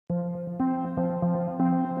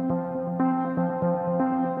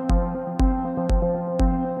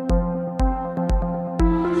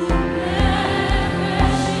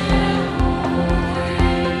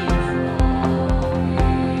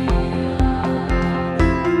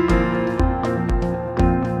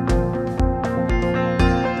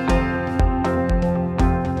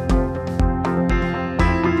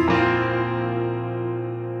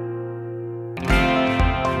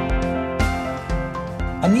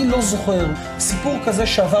אני לא זוכר סיפור כזה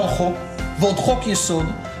שעבר חוק, ועוד חוק יסוד,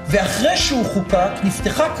 ואחרי שהוא חוקק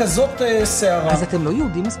נפתחה כזאת סערה. אז אתם לא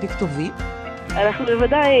יהודים מספיק טובים? אנחנו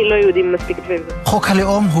בוודאי לא יהודים מספיק טובים. חוק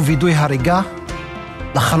הלאום הוא וידוי הריגה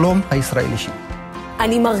לחלום הישראלי שלי.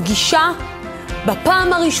 אני מרגישה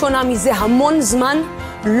בפעם הראשונה מזה המון זמן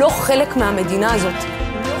לא חלק מהמדינה הזאת.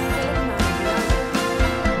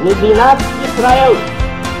 מדינת ישראל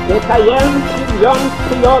תקיים שוויון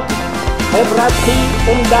זכויות חברתי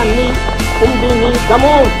ומדיני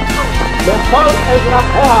גמור לכל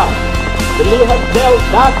אזרחיה בלי הבדל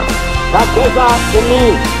דת וגזע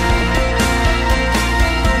ומין.